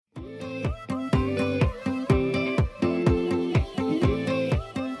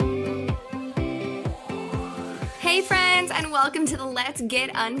welcome to the Let's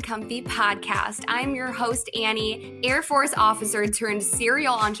Get Uncomfy podcast. I'm your host, Annie, Air Force officer turned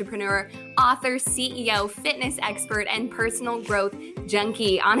serial entrepreneur, author, CEO, fitness expert, and personal growth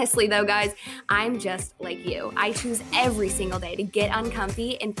junkie. Honestly, though, guys, I'm just like you. I choose every single day to get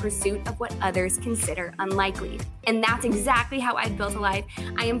uncomfy in pursuit of what others consider unlikely. And that's exactly how I've built a life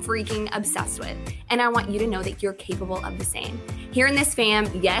I am freaking obsessed with. And I want you to know that you're capable of the same. Here in this fam,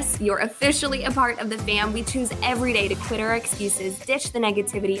 yes, you're officially a part of the fam. We choose every day to quit our excuses, ditch the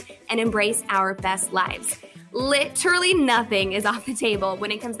negativity, and embrace our best lives. Literally nothing is off the table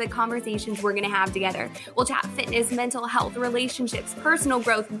when it comes to the conversations we're going to have together. We'll chat fitness, mental health, relationships, personal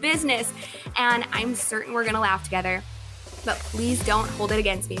growth, business, and I'm certain we're going to laugh together. But please don't hold it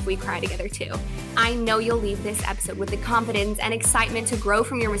against me if we cry together too. I know you'll leave this episode with the confidence and excitement to grow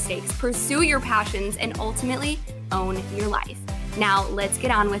from your mistakes, pursue your passions, and ultimately own your life. Now let's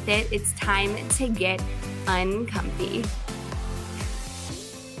get on with it. It's time to get uncomfy.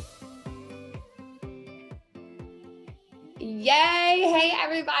 Yay! Hey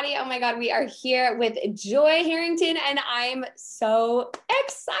everybody! Oh my God, we are here with Joy Harrington and I'm so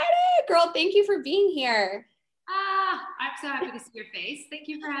excited! Girl, thank you for being here. I'm so happy to see your face. Thank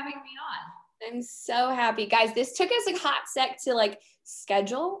you for having me on. I'm so happy. Guys, this took us a hot sec to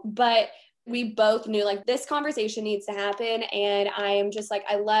schedule, but we both knew this conversation needs to happen. And I am just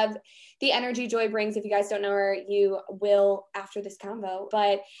I love the energy Joy brings. If you guys don't know her, you will after this convo,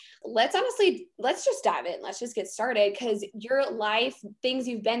 but let's just dive in. Let's just get started because your life, things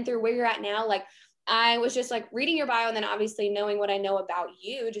you've been through, where you're at now, I was just reading your bio and then obviously knowing what I know about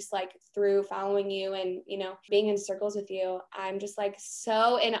you, just through following you and, being in circles with you. I'm just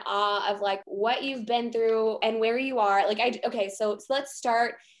so in awe of what you've been through and where you are. Okay, so let's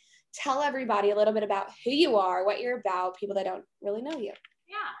start. Tell everybody a little bit about who you are, what you're about, people that don't really know you.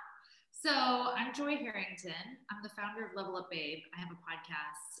 Yeah. So I'm Joy Harrington. I'm the founder of Level Up Babe. I have a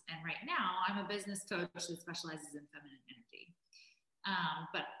podcast, and right now I'm a business coach that specializes in feminine energy.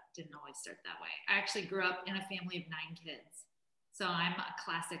 But didn't always start that way. I actually grew up in a family of 9 kids. So I'm a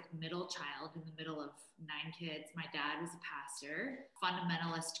classic middle child in the middle of 9 kids. My dad was a pastor,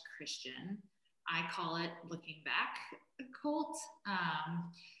 fundamentalist Christian. I call it, looking back, a cult.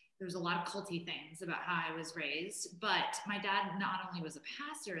 There's a lot of culty things about how I was raised, but my dad not only was a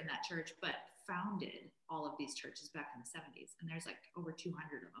pastor in that church, but founded all of these churches back in the 70s. And there's over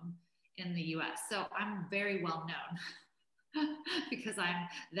 200 of them in the US. So I'm very well known because I'm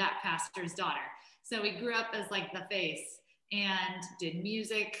that pastor's daughter. So we grew up as the face and did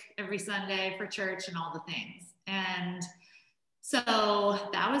music every Sunday for church and all the things. And so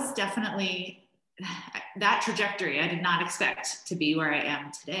that was definitely that trajectory. I did not expect to be where I am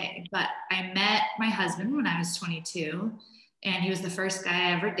today, but I met my husband when I was 22 and he was the first guy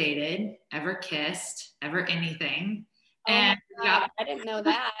I ever dated, ever kissed, ever anything. Oh and my God, I didn't know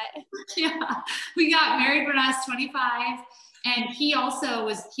that. Yeah, we got married when I was 25 and he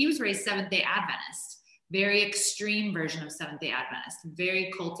was raised Seventh-day Adventist, very extreme version of Seventh-day Adventist,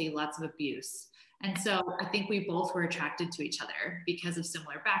 very culty, lots of abuse. And so I think we both were attracted to each other because of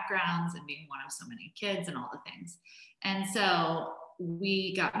similar backgrounds and being one of so many kids and all the things. And so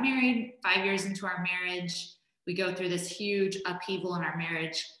we got married 5 years into our marriage. We go through this huge upheaval in our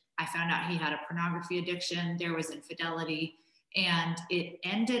marriage. I found out he had a pornography addiction. There was infidelity. And it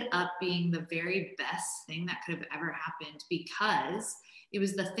ended up being the very best thing that could have ever happened because it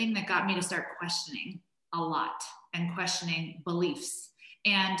was the thing that got me to start questioning a lot and questioning beliefs.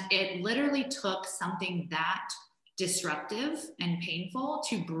 And it literally took something that disruptive and painful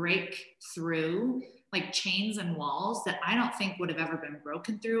to break through chains and walls that I don't think would have ever been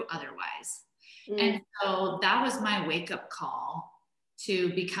broken through otherwise. And so that was my wake-up call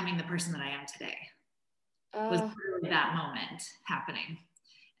to becoming the person that I am today. Was really that moment happening.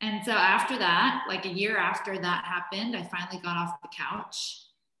 And so after that, a year after that happened, I finally got off the couch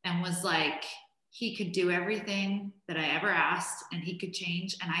and was he could do everything that I ever asked and he could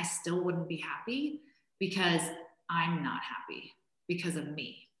change and I still wouldn't be happy because I'm not happy because of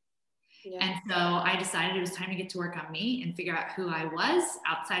me. Yeah. And so I decided it was time to get to work on me and figure out who I was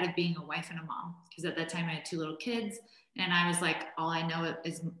outside of being a wife and a mom. Because at that time I had 2 little kids and I was all I know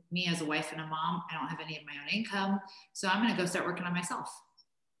is me as a wife and a mom. I don't have any of my own income. So I'm going to go start working on myself.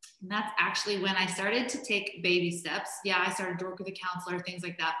 And that's actually when I started to take baby steps. Yeah, I started to work with a counselor, things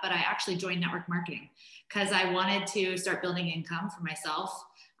like that, but I actually joined network marketing because I wanted to start building income for myself.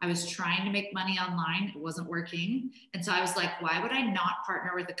 I was trying to make money online. It wasn't working. And so I was why would I not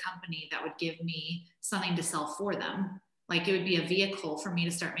partner with a company that would give me something to sell for them? It would be a vehicle for me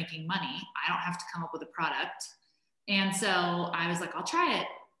to start making money. I don't have to come up with a product. And so I was I'll try it.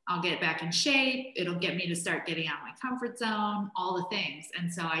 I'll get back in shape. It'll get me to start getting out of my comfort zone, all the things.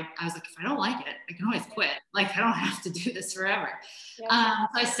 And so I was like, if I don't like it, I can always quit. Like, I don't have to do this forever. Yeah.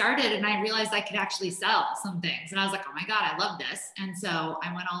 So I started and I realized I could actually sell some things. And I was like, oh my God, I love this. And so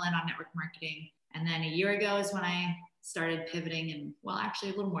I went all in on network marketing. And then a year ago is when I started pivoting, and well, actually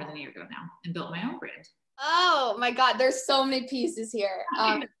a little more than a year ago now, and built my own brand. Oh my God, there's so many pieces here.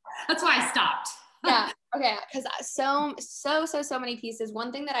 That's why I stopped. Yeah. Okay. Cause so many pieces.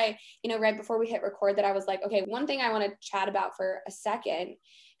 One thing that I, right before we hit record that I was like, okay, one thing I want to chat about for a second,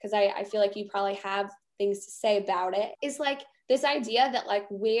 cause I feel like you probably have things to say about it, is like this idea that like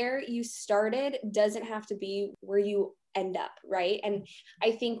where you started doesn't have to be where you end up. Right. And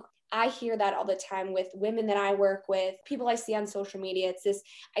I think I hear that all the time with women that I work with, people I see on social media. It's this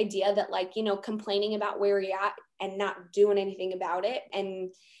idea that like, complaining about where you're at and not doing anything about it.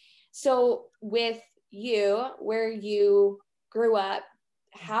 And so with you, where you grew up,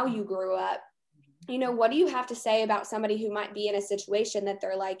 how you grew up, what do you have to say about somebody who might be in a situation that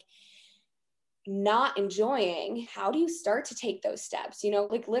they're like not enjoying? How do you start to take those steps?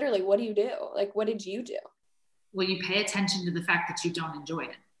 Like literally, what do you do? Like, what did you do? Well, you pay attention to the fact that you don't enjoy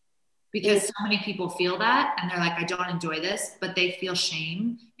it. Because so many people feel that and they're like, I don't enjoy this, but they feel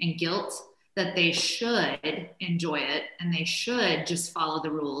shame and guilt that they should enjoy it and they should just follow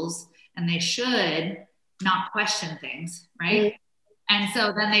the rules and they should not question things, right? And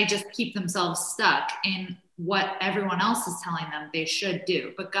so then they just keep themselves stuck in what everyone else is telling them they should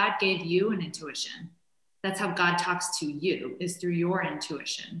do. But God gave you an intuition. That's how God talks to you, is through your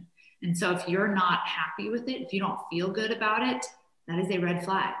intuition. And so if you're not happy with it, if you don't feel good about it, that is a red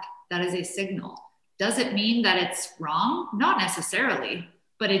flag. That is a signal. Does it mean that it's wrong? Not necessarily,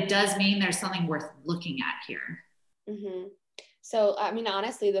 but it does mean there's something worth looking at here. Mm-hmm. So, I mean,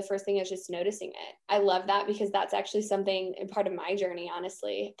 honestly, the first thing is just noticing it. I love that because that's actually something and part of my journey,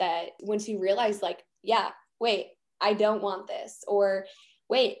 honestly, that once you realize like, yeah, wait, I don't want this, or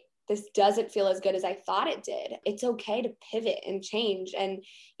wait, this doesn't feel as good as I thought it did. It's okay to pivot and change and,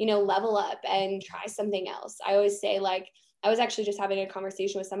 level up and try something else. I always say like, I was actually just having a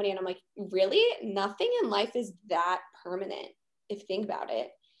conversation with somebody and I'm like, really? Nothing in life is that permanent. If you think about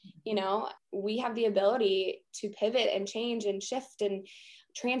it, we have the ability to pivot and change and shift and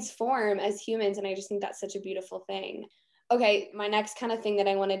transform as humans. And I just think that's such a beautiful thing. Okay. My next kind of thing that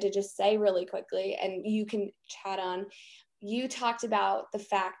I wanted to just say really quickly, and you can chat on, you talked about the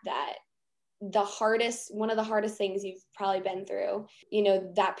fact that one of the hardest things you've probably been through,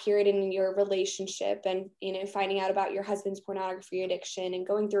 that period in your relationship and, finding out about your husband's pornography addiction and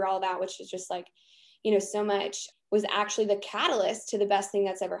going through all that, which is just like, so much, was actually the catalyst to the best thing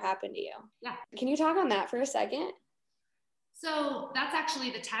that's ever happened to you. Yeah. Can you talk on that for a second? So that's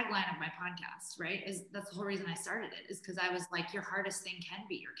actually the tagline of my podcast, right? That's the whole reason I started it, is because I was like, your hardest thing can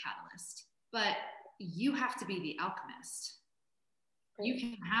be your catalyst, but you have to be the alchemist. You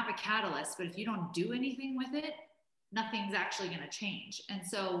can have a catalyst, but if you don't do anything with it, nothing's actually going to change. And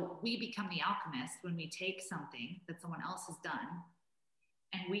so we become the alchemist when we take something that someone else has done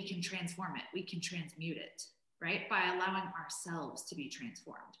and we can transform it. We can transmute it, right? By allowing ourselves to be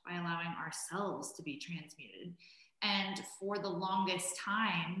transformed, by allowing ourselves to be transmuted. And for the longest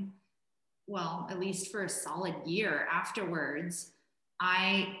time, well, at least for a solid year afterwards,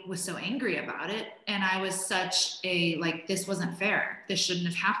 I was so angry about it. And I was such a, like, this wasn't fair. This shouldn't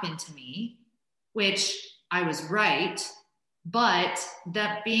have happened to me, which I was right. But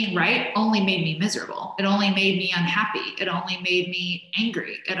that being right only made me miserable. It only made me unhappy. It only made me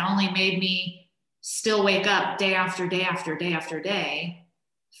angry. It only made me still wake up day after day after day after day,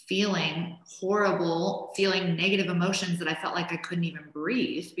 feeling horrible, feeling negative emotions that I felt like I couldn't even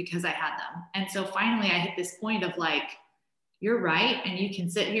breathe because I had them. And so finally I hit this point of like, you're right. And you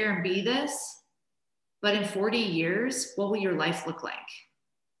can sit here and be this, but in 40 years, what will your life look like?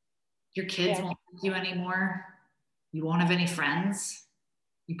 Your kids won't like you anymore. You won't have any friends.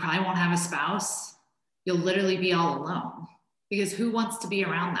 You probably won't have a spouse. You'll literally be all alone, because who wants to be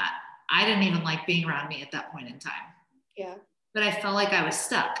around that? I didn't even like being around me at that point in time. Yeah. But I felt like I was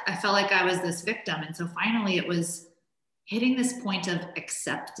stuck. I felt like I was this victim. And so finally it was hitting this point of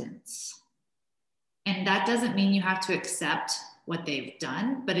acceptance. And that doesn't mean you have to accept what they've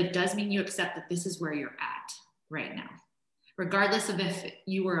done, but it does mean you accept that this is where you're at right now. Regardless of if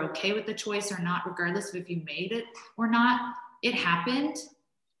you were okay with the choice or not, regardless of if you made it or not, it happened.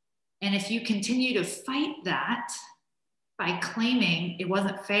 And if you continue to fight that by claiming it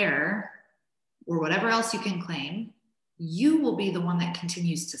wasn't fair or whatever else you can claim, you will be the one that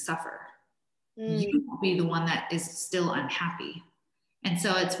continues to suffer. You will be the one that is still unhappy. And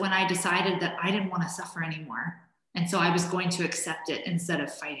so it's when I decided that I didn't want to suffer anymore. And so I was going to accept it instead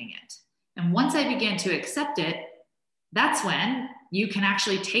of fighting it. And once I began to accept it, that's when you can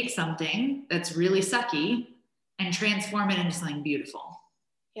actually take something that's really sucky and transform it into something beautiful.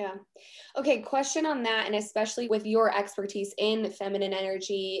 Yeah. Okay. Question on that. And especially with your expertise in feminine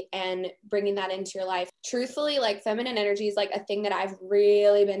energy and bringing that into your life, truthfully, like feminine energy is like a thing that I've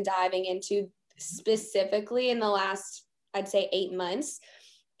really been diving into specifically in the last, I'd say 8 months.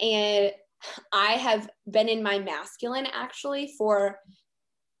 And I have been in my masculine actually for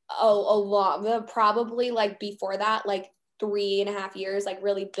a long, probably like before that, like 3.5 years, like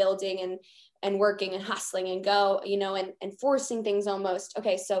really building and working and hustling and go, you know, and forcing things almost.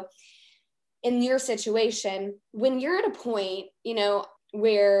 Okay. So in your situation, when you're at a point, you know,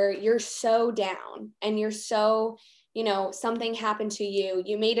 where you're so down and you're so, you know, something happened to you,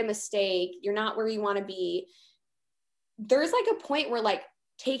 you made a mistake, you're not where you want to be. There's like a point where like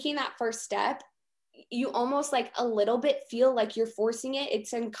taking that first step, you almost like a little bit feel like you're forcing it.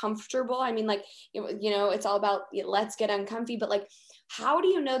 It's uncomfortable. I mean, like, you know, it's all about let's get uncomfy, but like, how do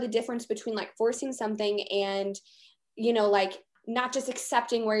you know the difference between like forcing something and, you know, like not just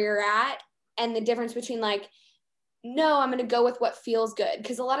accepting where you're at, and the difference between like, no, I'm going to go with what feels good.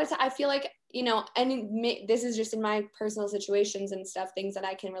 Because a lot of times I feel like, you know, and this is just in my personal situations and stuff, things that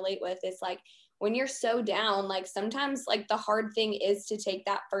I can relate with. It's like when you're so down, like sometimes like the hard thing is to take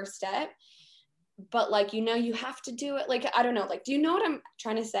that first step, but like, you know, you have to do it. Like, I don't know, like, do you know what I'm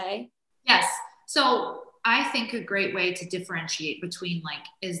trying to say? Yes. So I think a great way to differentiate between like,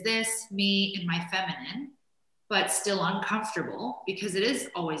 is this me in my feminine, but still uncomfortable because it is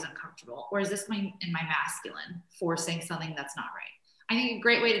always uncomfortable? Or is this in my masculine forcing something that's not right? I think a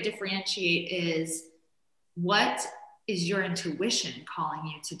great way to differentiate is what is your intuition calling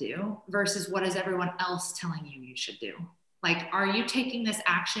you to do versus what is everyone else telling you you should do? Like, are you taking this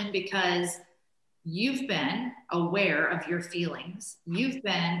action because you've been aware of your feelings, you've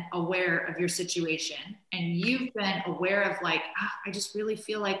been aware of your situation, and you've been aware of like, I just really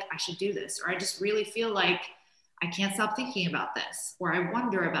feel like I should do this, or I just really feel like I can't stop thinking about this, or I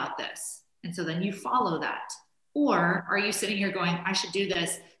wonder about this. And so then you follow that. Or are you sitting here going, I should do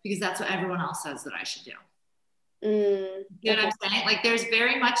this because that's what everyone else says that I should do? You know what I'm saying? Like there's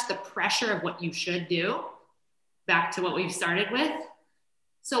very much the pressure of what you should do, back to what we've started with.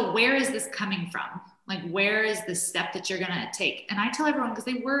 So where is this coming from? Like, where is the step that you're going to take? And I tell everyone, because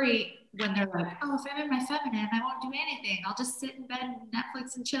they worry when they're like, oh, if I'm in my feminine, I won't do anything. I'll just sit in bed and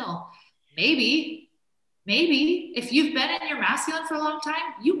Netflix and chill. Maybe if you've been in your masculine for a long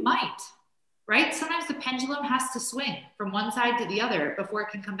time, you might, right? Sometimes the pendulum has to swing from one side to the other before it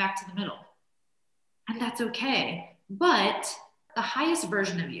can come back to the middle. And that's okay. But the highest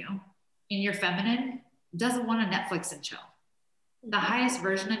version of you in your feminine doesn't want to Netflix and chill. The highest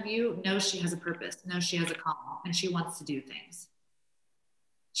version of you knows she has a purpose, knows she has a call, and she wants to do things.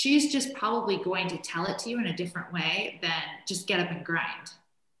 She's just probably going to tell it to you in a different way than just get up and grind,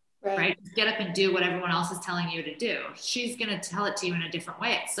 right? Get up and do what everyone else is telling you to do. She's going to tell it to you in a different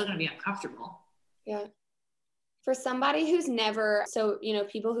way. It's still going to be uncomfortable. Yeah. For somebody who's never, so, you know,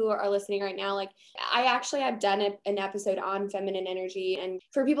 people who are listening right now, like I actually have done an episode on feminine energy. And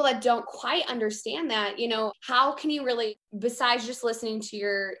for people that don't quite understand that, you know, how can you really, besides just listening to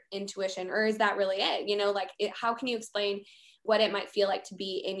your intuition, or is that really it? You know, like how can you explain what it might feel like to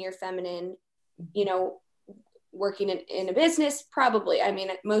be in your feminine, you know, working in a business? Probably. I mean,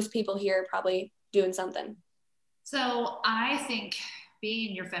 most people here are probably doing something. So I think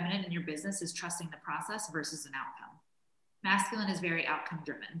being in your feminine in your business is trusting the process versus an outcome. Masculine is very outcome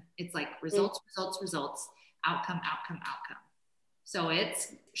driven. It's like results, outcome. So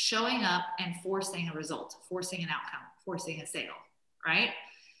it's showing up and forcing a result, forcing an outcome, forcing a sale, right?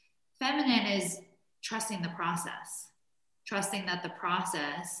 Feminine is trusting the process, trusting that the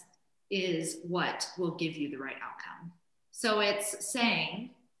process is what will give you the right outcome. So it's saying,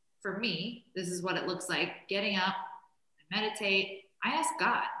 for me, this is what it looks like: getting up, I meditate, I ask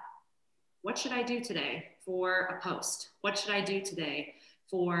God, what should I do today for a post? What should I do today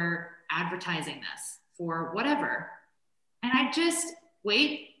for advertising this, for whatever? And I just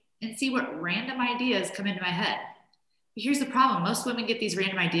wait and see what random ideas come into my head. But here's the problem. Most women get these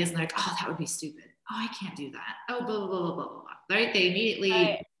random ideas and they're like, oh, that would be stupid. Oh, I can't do that. Oh, blah, blah, blah, blah, blah, blah. Right? They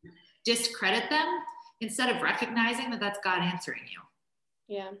immediately discredit them instead of recognizing that that's God answering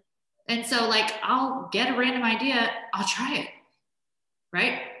you. Yeah. And so like, I'll get a random idea. I'll try it.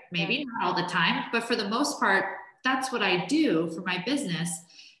 Right? Maybe not all the time, but for the most part, that's what I do for my business.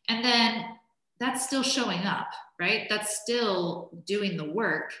 And then that's still showing up, right? That's still doing the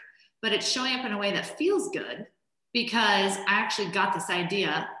work, but it's showing up in a way that feels good because I actually got this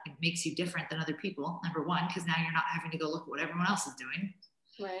idea. It makes you different than other people, number one, because now you're not having to go look at what everyone else is doing.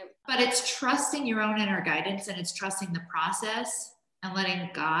 Right. But it's trusting your own inner guidance, and it's trusting the process and letting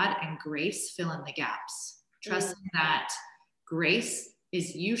God and grace fill in the gaps. Trusting that grace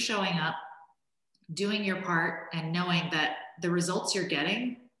is you showing up, doing your part, and knowing that the results you're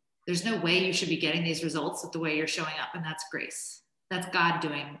getting, there's no way you should be getting these results with the way you're showing up. And that's grace. That's God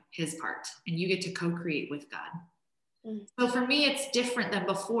doing his part. And you get to co-create with God. So for me, it's different than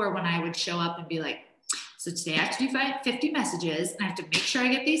before when I would show up and be like, so today I have to do 50 messages and I have to make sure I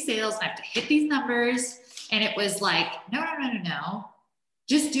get these sales and I have to hit these numbers. And it was like, no.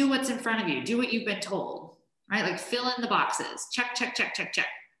 Just do what's in front of you. Do what you've been told, right? Like fill in the boxes. Check.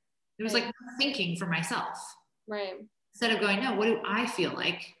 It was like thinking for myself. Right. Instead of going, no, what do I feel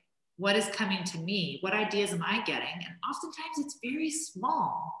like? What is coming to me? What ideas am I getting? And oftentimes it's very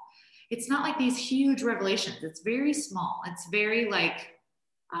small. It's not like these huge revelations. It's very small. It's very like,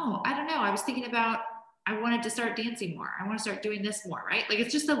 oh, I don't know. I was thinking about, I wanted to start dancing more. I want to start doing this more, right? Like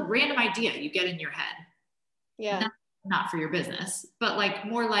it's just a random idea you get in your head. Yeah. Not for your business, but like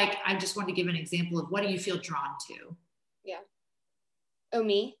more like, I just want to give an example of what do you feel drawn to? Yeah. Oh,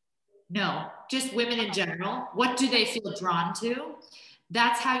 me? No, just women in general. What do they feel drawn to?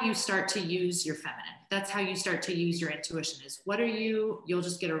 That's how you start to use your feminine. That's how you start to use your intuition is you'll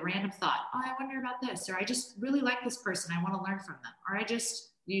just get a random thought. Oh, I wonder about this. Or I just really like this person. I want to learn from them. Or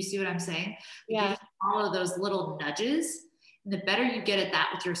you see what I'm saying? Yeah. You just follow those little nudges. And the better you get at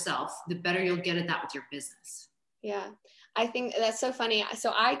that with yourself, the better you'll get at that with your business. Yeah. I think that's so funny.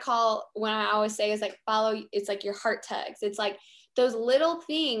 So when I always say is like it's like your heart tugs. It's like those little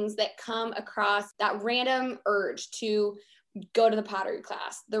things that come across, that random urge to go to the pottery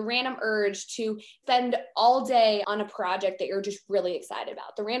class, the random urge to spend all day on a project that you're just really excited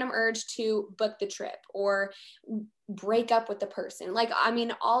about, the random urge to book the trip or break up with the person. Like, I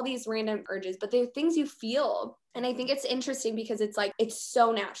mean, all these random urges, but they're things you feel. And I think it's interesting because it's like, it's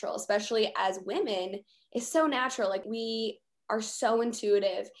so natural, especially as women, it's so natural. Like we are so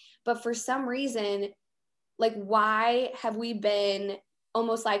intuitive, but for some reason, like, why have we been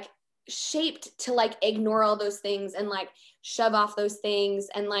almost like shaped to like ignore all those things and like shove off those things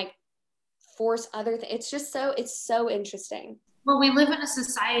and like force other things? It's so interesting. Well, we live in a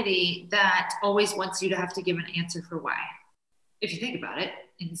society that always wants you to have to give an answer for why. If you think about it,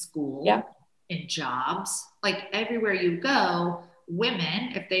 in school, in jobs, like everywhere you go,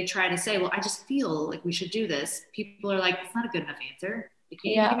 women, if they try to say, well, I just feel like we should do this, people are like, it's not a good enough answer. Like,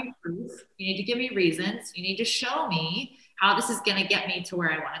 you need to give me proof. You need to give me reasons. You need to show me how this is going to get me to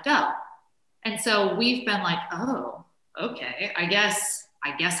where I want to go. And so we've been like, oh, okay, I guess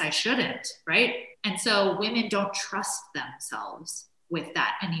I shouldn't, right? And so women don't trust themselves with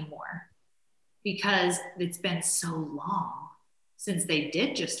that anymore because it's been so long since they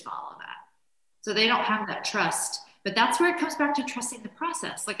did just follow that. So they don't have that trust. But that's where it comes back to trusting the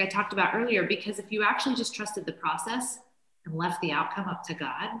process, like I talked about earlier, because if you actually just trusted the process and left the outcome up to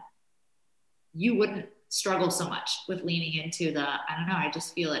God, you wouldn't struggle so much with leaning into I don't know, I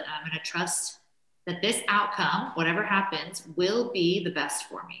just feel it. I'm going to trust that this outcome, whatever happens, will be the best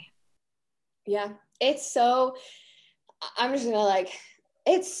for me. Yeah. I'm just gonna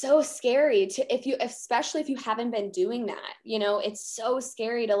it's so scary especially if you haven't been doing that, it's so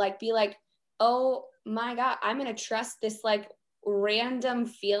scary to be like, oh my God, I'm going to trust this random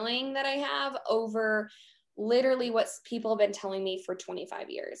feeling that I have over literally what people have been telling me for 25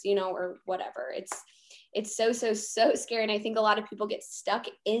 years, or whatever. It's so scary. And I think a lot of people get stuck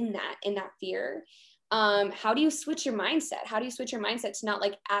in that fear. How do you switch your mindset? How do you switch your mindset to not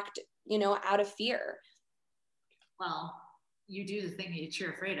act, out of fear? Well, you do the thing that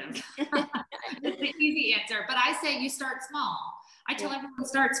you're afraid of. It's the easy answer, but I say you start small. I tell everyone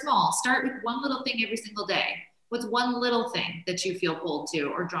start small. Start with one little thing every single day. What's one little thing that you feel pulled to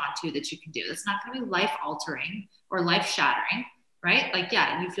or drawn to that you can do? It's not going to be life altering or life shattering, right?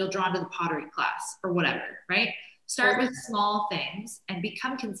 You feel drawn to the pottery class or whatever, right? Start with small things and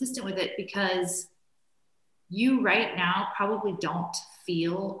become consistent with it, because you right now probably don't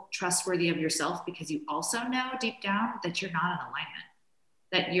feel trustworthy of yourself because you also know deep down that you're not in alignment,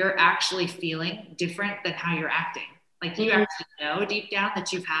 that you're actually feeling different than how you're acting. You actually know deep down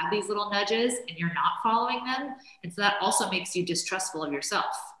that you've had these little nudges and you're not following them. And so that also makes you distrustful of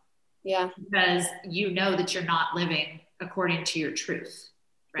yourself. Yeah. Because you know that you're not living according to your truth,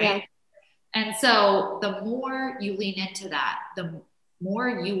 right? Yeah. And so the more you lean into that, the more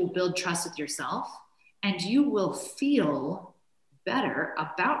you will build trust with yourself, and you will feel better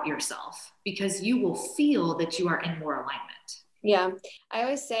about yourself because you will feel that you are in more alignment. Yeah. I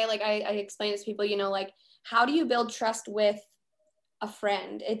always say, I explain this to people, how do you build trust with a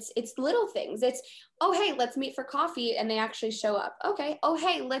friend? It's little things. It's, oh, hey, let's meet for coffee. And they actually show up. Okay. Oh,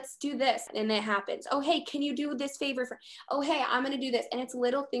 hey, let's do this. And it happens. Oh, hey, can you do this favor for, oh, hey, I'm going to do this. And it's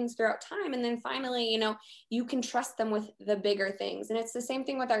little things throughout time. And then finally, you know, you can trust them with the bigger things. And it's the same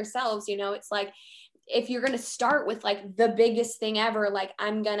thing with ourselves. You know, it's like, if you're going to start with like the biggest thing ever, like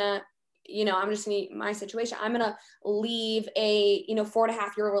I'm just gonna my situation, I'm gonna leave a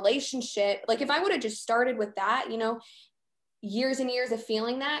 4.5 year relationship. Like if I would have just started with that, years and years of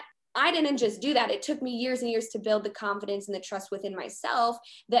feeling that, I didn't just do that. It took me years and years to build the confidence and the trust within myself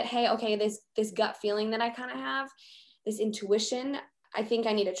that, hey, okay, this gut feeling that I kind of have, this intuition, I think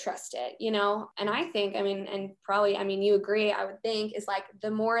I need to trust it, and I think, you agree, I would think, is like the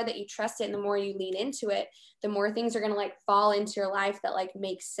more that you trust it and the more you lean into it, the more things are going to like fall into your life that like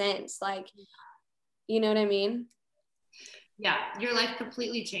make sense. Like, you know what I mean? Yeah. Your life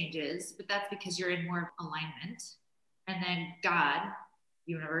completely changes, but that's because you're in more alignment. And then God,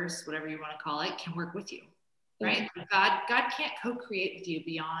 universe, whatever you want to call it, can work with you, right? Mm-hmm. God can't co-create with you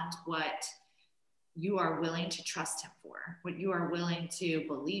beyond what you are willing to trust him for, what you are willing to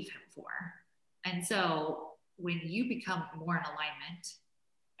believe him for. And so when you become more in alignment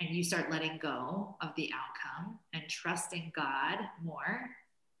and you start letting go of the outcome and trusting God more,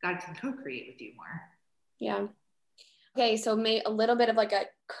 God can co-create with you more. Yeah. Okay, so maybe a little bit of like a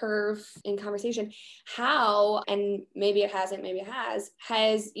curve in conversation. How, and maybe it hasn't, maybe it has,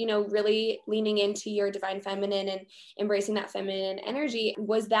 really leaning into your divine feminine and embracing that feminine energy,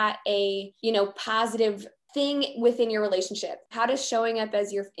 was that a, positive thing within your relationship? How does showing up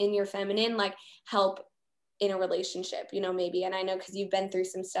as in your feminine like help in a relationship, maybe? And I know because you've been through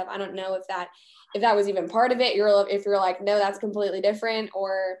some stuff, I don't know if that was even part of it. If you're like, no, that's completely different,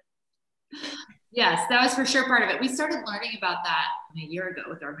 or... Yes, that was for sure part of it. We started learning about that a year ago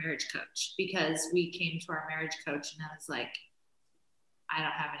with our marriage coach, because we came to our marriage coach and I was like, I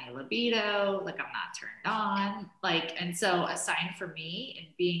don't have any libido, like I'm not turned on. And so a sign for me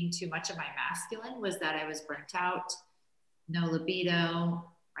in being too much of my masculine was that I was burnt out, no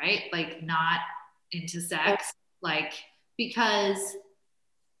libido, right? Like not into sex, because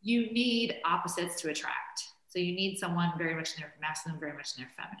you need opposites to attract. So you need someone very much in their masculine, very much in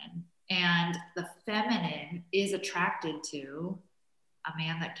their feminine. And the feminine is attracted to a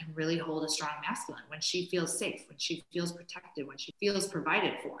man that can really hold a strong masculine when she feels safe, when she feels protected, when she feels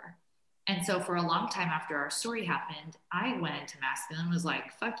provided for. And so for a long time after our story happened, I went into masculine and was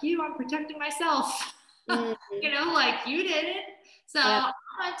like, fuck you, I'm protecting myself. Mm-hmm. You didn't. So yeah. I'm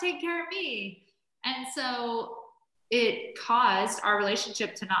going to take care of me. And so it caused our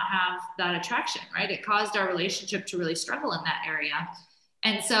relationship to not have that attraction, right? It caused our relationship to really struggle in that area.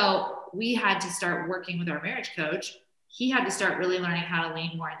 And so we had to start working with our marriage coach. He had to start really learning how to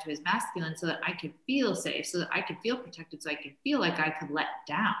lean more into his masculine so that I could feel safe, so that I could feel protected, so I could feel like I could let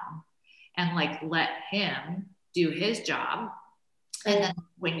down and let him do his job. And then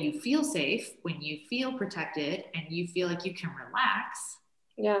when you feel safe, when you feel protected and you feel like you can relax,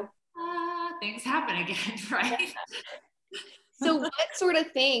 yeah, things happen again, right? So what sort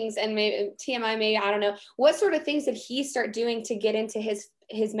of things, and maybe TMI, maybe, I don't know, what sort of things did he start doing to get into his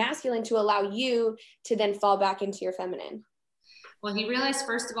masculine to allow you to then fall back into your feminine? Well, he realized,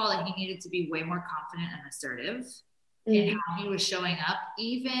 first of all, that he needed to be way more confident and assertive in how he was showing up,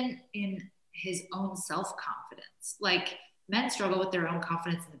 even in his own self-confidence. Men struggle with their own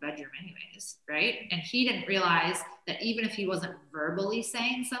confidence in the bedroom anyways, right? And he didn't realize that even if he wasn't verbally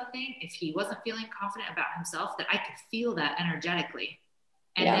saying something, if he wasn't feeling confident about himself, that I could feel that energetically.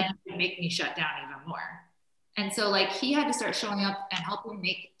 And then it would make me shut down even more. And so he had to start showing up and helping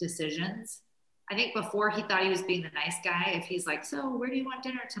make decisions. I think before he thought he was being the nice guy. If he's like, so where do you want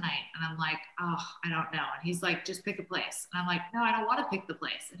dinner tonight? And I'm like, oh, I don't know. And he's like, just pick a place. And I'm like, no, I don't want to pick the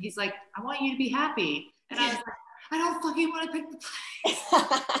place. And he's like, I want you to be happy. And I was like, I don't fucking want to pick the place.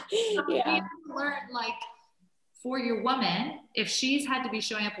 So you have to learn, for your woman, if she's had to be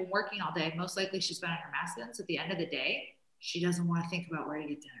showing up and working all day, most likely she's been on her masculine. So at the end of the day, she doesn't want to think about where to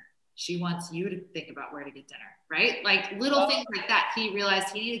get dinner. She wants you to think about where to get dinner, right? Little things like that. He realized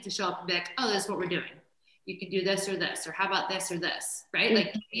he needed to show up and be like, oh, this is what we're doing. You can do this, or how about this or this, right? Mm-hmm.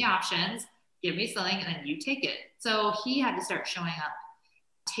 Give me options, give me something, and then you take it. So he had to start showing up,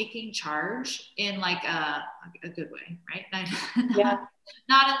 taking charge in a good way, right?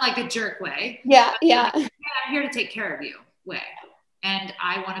 Not in a jerk way. Yeah. I'm here to take care of you way. And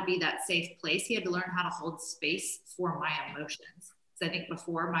I want to be that safe place. He had to learn how to hold space for my emotions. So I think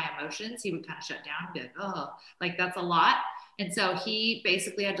before my emotions, he would kind of shut down and be like, oh, that's a lot. And so he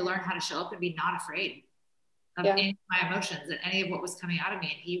basically had to learn how to show up and be not afraid of any of my emotions and any of what was coming out of me.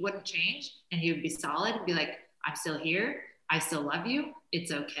 And he wouldn't change, and he would be solid and be like, I'm still here. I still love you.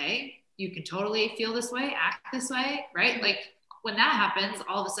 It's okay. You can totally feel this way, act this way, right? Like when that happens,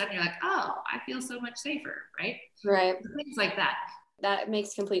 all of a sudden you're like, oh, I feel so much safer, right? Right. Things like that. That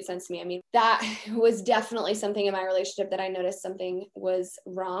makes complete sense to me. I mean, that was definitely something in my relationship that I noticed something was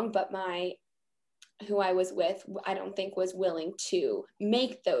wrong, but who I was with, I don't think was willing to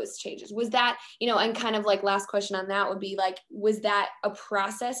make those changes. Was that, and kind of like last question on that would be like, was that a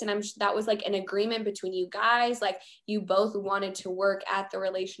process? And that was like an agreement between you guys, like you both wanted to work at the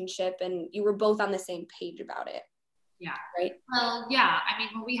relationship and you were both on the same page about it. Yeah. Right. Well, yeah. I mean,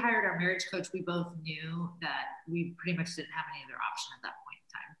 when we hired our marriage coach, we both knew that we pretty much didn't have any other option at that point in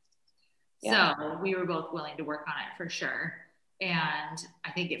time. Yeah. So we were both willing to work on it for sure. And I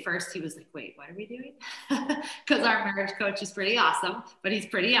think at first he was like, wait, what are we doing? Because our marriage coach is pretty awesome, but he's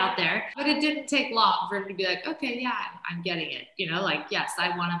pretty out there. But it didn't take long for him to be like, okay, yeah, I'm getting it. Like, yes,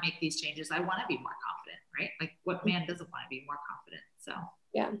 I want to make these changes. I want to be more confident, right? Like what man doesn't want to be more confident? So,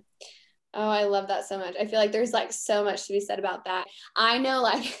 yeah. Oh, I love that so much. I feel like there's like so much to be said about that. I know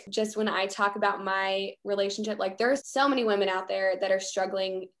like just when I talk about my relationship, like there's so many women out there that are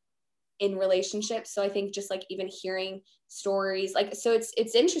struggling in relationships. So I think just like even hearing stories, like, so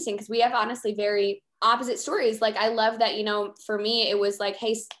it's interesting because we have honestly very opposite stories. Like I love that, for me, it was like,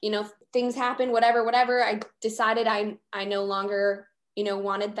 hey, things happen, whatever. I decided I no longer,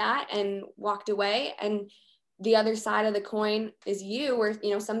 wanted that and walked away. And the other side of the coin is where,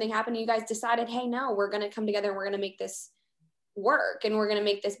 something happened and you guys decided, hey, no, we're going to come together and we're going to make this work and we're going to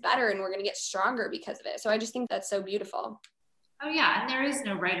make this better and we're going to get stronger because of it. So I just think that's so beautiful. Oh yeah. And there is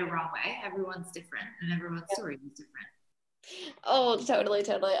no right or wrong way. Everyone's different and everyone's story is different. Oh, totally.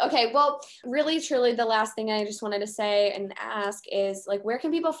 Okay. Well, really, truly, the last thing I just wanted to say and ask is like, where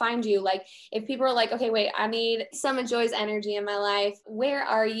can people find you? Like, if people are like, okay, wait, I need some of Joy's energy in my life. Where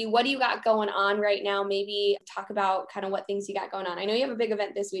are you? What do you got going on right now? Maybe talk about kind of what things you got going on. I know you have a big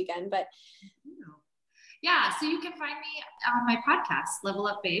event this weekend, but. Yeah. So you can find me on my podcast, Level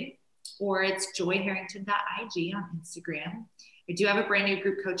Up Babe, or it's joyharrington.ig on Instagram. I do have a brand new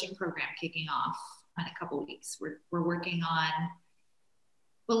group coaching program kicking off in a couple of weeks. We're working on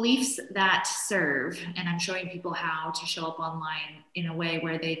beliefs that serve, and I'm showing people how to show up online in a way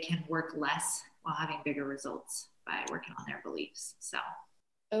where they can work less while having bigger results by working on their beliefs. So.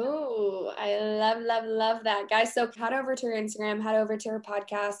 Oh, I love that, guys. So head over to her Instagram, head over to her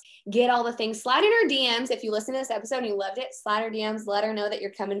podcast, get all the things, slide in her DMs. If you listen to this episode and you loved it, slide her DMs, let her know that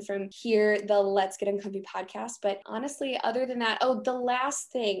you're coming from here, the Let's Get Uncomfy podcast. But honestly, other than that, the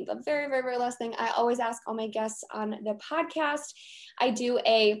last thing, the very, very, very last thing I always ask all my guests on the podcast, I do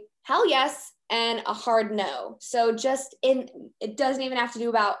a hell yes and a hard no. So it doesn't even have to do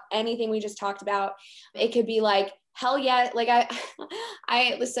about anything we just talked about. It could be like, hell yeah. Like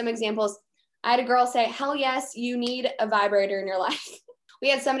I with some examples, I had a girl say, hell yes, you need a vibrator in your life. We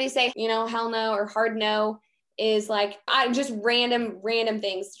had somebody say, hell no, or hard no is like, just random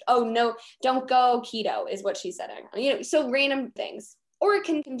things. Oh no, don't go keto is what she said. So random things, or it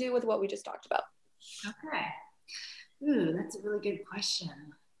can do with what we just talked about. Okay. Ooh, that's a really good question.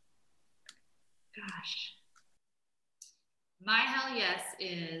 Gosh. My hell yes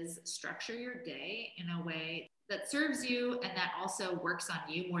is structure your day in a way that serves you and that also works on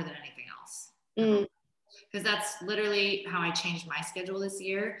you more than anything else. Because that's literally how I changed my schedule this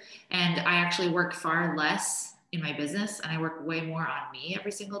year. And I actually work far less in my business and I work way more on me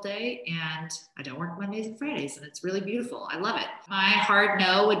every single day. And I don't work Mondays and Fridays, and it's really beautiful. I love it. My hard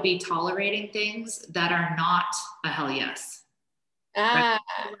no would be tolerating things that are not a hell yes. Right?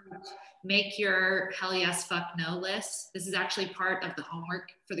 Make your hell yes, fuck no list. This is actually part of the homework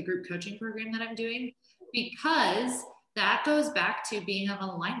for the group coaching program that I'm doing, because that goes back to being in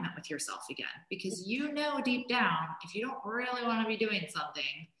alignment with yourself again. Because deep down, if you don't really want to be doing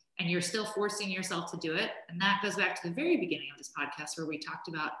something and you're still forcing yourself to do it, and that goes back to the very beginning of this podcast where we talked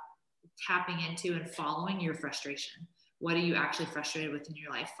about tapping into and following your frustration. What are you actually frustrated with in your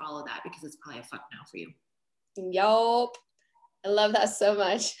life? Follow that, because it's probably a fuck no for you. Yup. I love that so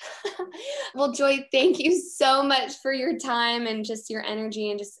much. Well, Joy, thank you so much for your time and just your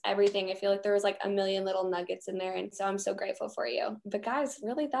energy and just everything. I feel like there was like a million little nuggets in there. And so I'm so grateful for you. But guys,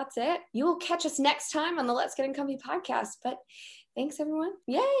 really, that's it. You will catch us next time on the Let's Get Uncomfy podcast. But thanks, everyone.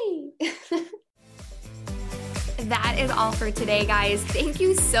 Yay. That is all for today, guys. Thank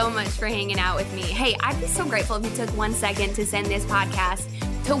you so much for hanging out with me. Hey, I'd be so grateful if you took 1 second to send this podcast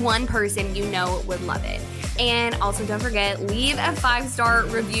to one person you know would love it. And also don't forget, leave a 5-star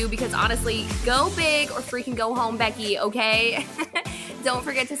review, because honestly, go big or freaking go home, Becky, okay? Don't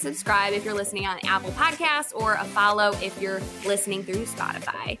forget to subscribe if you're listening on Apple Podcasts, or a follow if you're listening through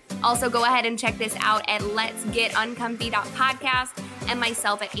Spotify. Also, go ahead and check this out at letsgetuncomfy.podcast and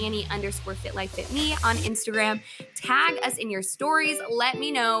myself at Annie_FitLifeFitMe on Instagram. Tag us in your stories. Let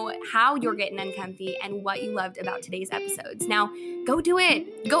me know how you're getting uncomfy and what you loved about today's episodes. Now, go do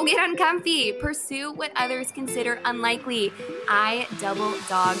it. Go get uncomfy. Pursue what others consider unlikely. I double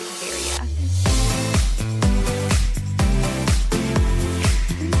dog dare ya.